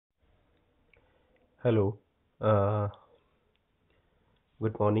Hello, uh,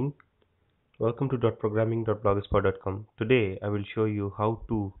 good morning. Welcome to .programming.blogspot.com. Today, I will show you how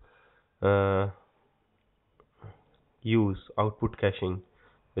to uh, use output caching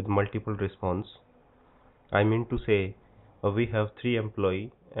with multiple response. I mean to say, we have three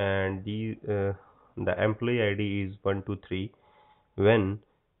employee, and the employee ID is 123. When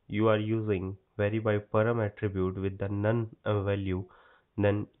you are using varyByparam attribute with the none value,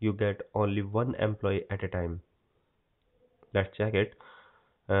 then you get only one employee at a time. Let's check it.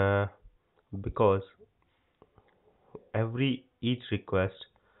 Uh, because every each request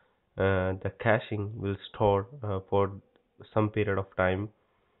the caching will store for some period of time,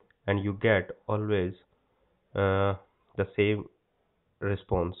 and you get always uh, the same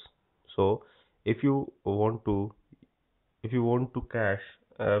response. So if you want to cache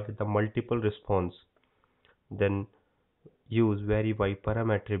with the multiple response, then use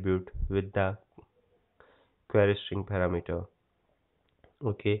varyByparam attribute with the query string parameter.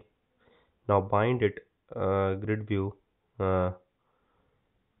 Okay, now bind it grid view uh,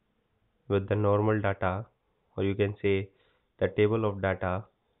 with the normal data, or you can say the table of data.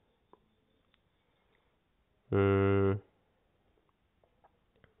 You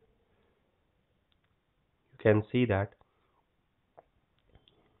can see that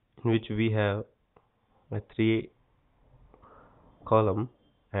in which we have a three column,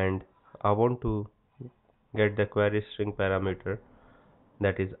 and I want to get the query string parameter,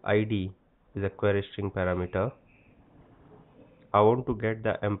 that is ID is a query string parameter. I want to get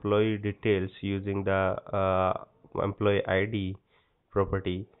the employee details using the employee ID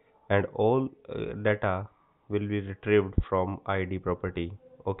property, and all data will be retrieved from ID property.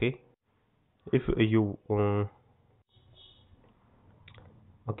 Okay, if you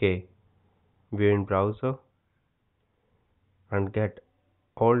okay, we're in browser and get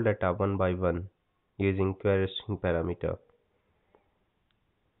all data one by one using query string parameter.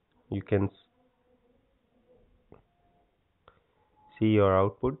 You can see your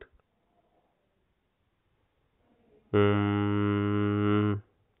output. Mm,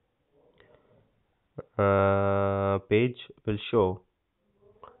 Page will show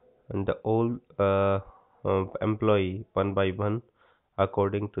and the all employee one by one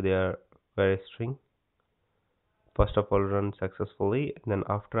according to their query string. First of all, run successfully. Then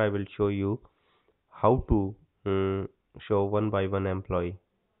after, I will show you how to show one by one employee.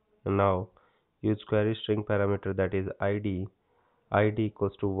 Now use query string parameter, that is ID. ID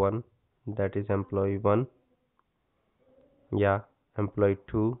equals to 1, that is employee 1. Yeah, employee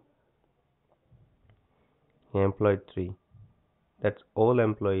 2, employee 3. That's all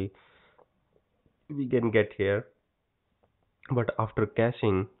employee we can get here. But after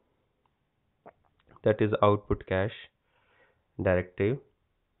caching, that is output cache directive,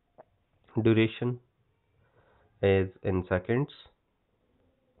 duration is in seconds,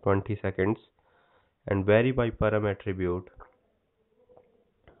 20 seconds, and varyByparam attribute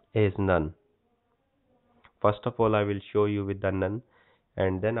is none. First of all, I will show you with the none,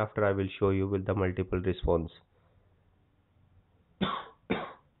 and then after I will show you with the multiple response.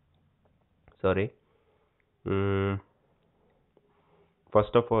 Sorry.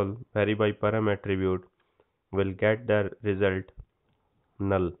 First of all, varyByparam attribute will get the result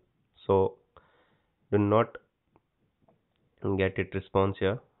null, so do not get it response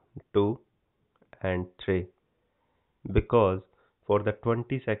here 2 and 3, because for the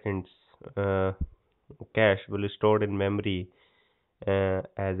 20 seconds uh, cache will stored in memory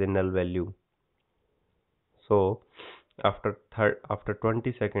as a null value. So after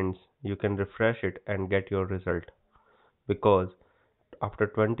 20 seconds you can refresh it and get your result, because after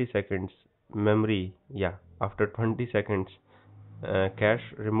 20 seconds memory, yeah, after 20 seconds cache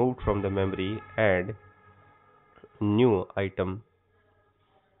removed from the memory and new item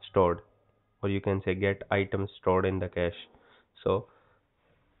stored, or you can say get items stored in the cache. So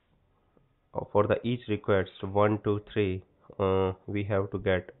for the each request 1 2 3, we have to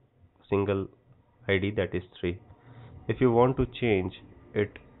get single ID, that is 3. If you want to change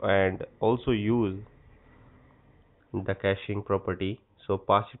it and also use the caching property, so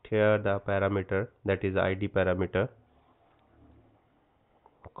pass it here the parameter, that is ID parameter,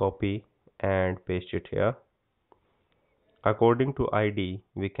 copy and paste it here. According to ID,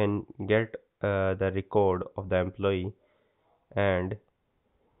 we can get the record of the employee and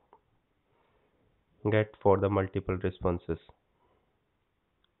get for the multiple responses.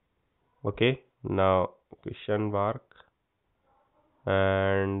 Okay, now question mark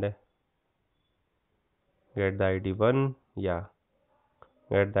and get the ID 1, yeah,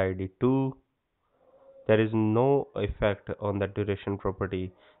 get the ID 2. There is no effect on the duration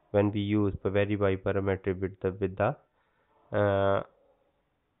property when we use the varyByparam attribute with the uh,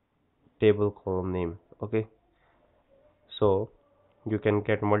 table column name. Okay, so you can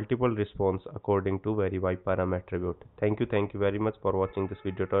get multiple response according to varyByparam attribute. Thank you very much for watching this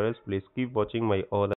video tutorials. Please keep watching my all